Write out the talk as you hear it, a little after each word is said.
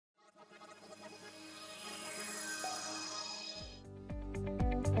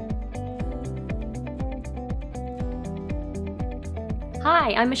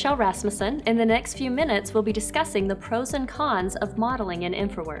Hi, I'm Michelle Rasmussen. In the next few minutes, we'll be discussing the pros and cons of modeling in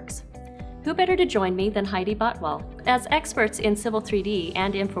Infraworks. Who better to join me than Heidi Boutwell? As experts in Civil 3D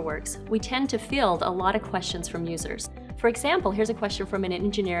and Infraworks, we tend to field a lot of questions from users. For example, here's a question from an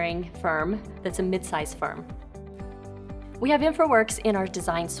engineering firm that's a mid-sized firm. We have Infraworks in our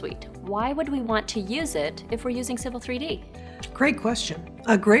design suite. Why would we want to use it if we're using Civil 3D? Great question.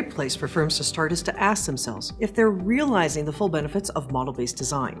 A great place for firms to start is to ask themselves if they're realizing the full benefits of model-based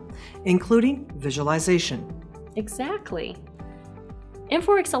design, including visualization. Exactly.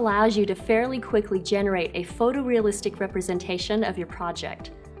 Infraworks allows you to fairly quickly generate a photorealistic representation of your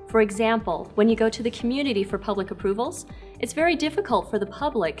project. For example, when you go to the community for public approvals, it's very difficult for the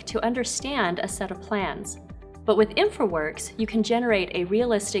public to understand a set of plans. But with Infraworks, you can generate a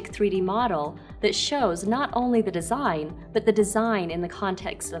realistic 3D model that shows not only the design, but the design in the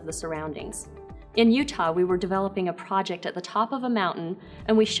context of the surroundings. In Utah, we were developing a project at the top of a mountain,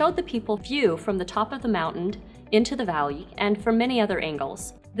 and we showed the people view from the top of the mountain into the valley and from many other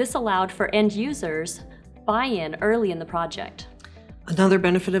angles. This allowed for end users buy-in early in the project. Another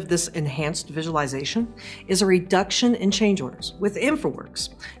benefit of this enhanced visualization is a reduction in change orders. With Infraworks,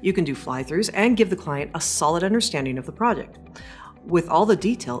 you can do fly-throughs and give the client a solid understanding of the project. With all the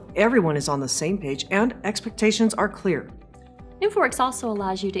detail, everyone is on the same page and expectations are clear. Infraworks also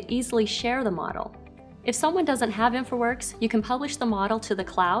allows you to easily share the model. If someone doesn't have Infraworks, you can publish the model to the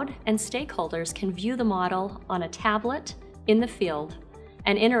cloud and stakeholders can view the model on a tablet in the field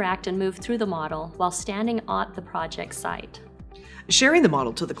and interact and move through the model while standing at the project site. Sharing the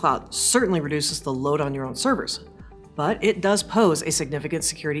model to the cloud certainly reduces the load on your own servers, but it does pose a significant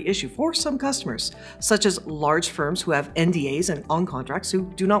security issue for some customers, such as large firms who have NDAs and on contracts who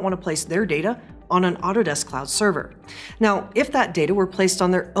do not want to place their data on an Autodesk cloud server. Now, if that data were placed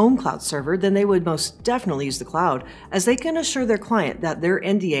on their own cloud server, then they would most definitely use the cloud, as they can assure their client that their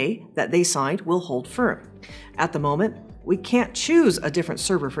NDA that they signed will hold firm. At the moment, we can't choose a different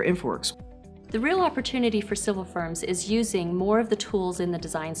server for Infraworks. The real opportunity for civil firms is using more of the tools in the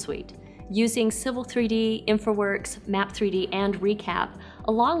design suite. Using Civil 3D, Infraworks, Map 3D, and Recap,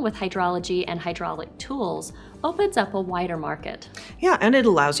 along with hydrology and hydraulic tools, opens up a wider market. Yeah, and it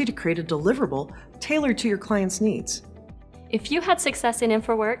allows you to create a deliverable tailored to your client's needs. If you had success in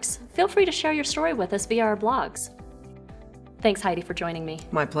Infraworks, feel free to share your story with us via our blogs. Thanks, Heidi, for joining me.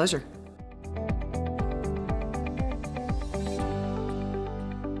 My pleasure.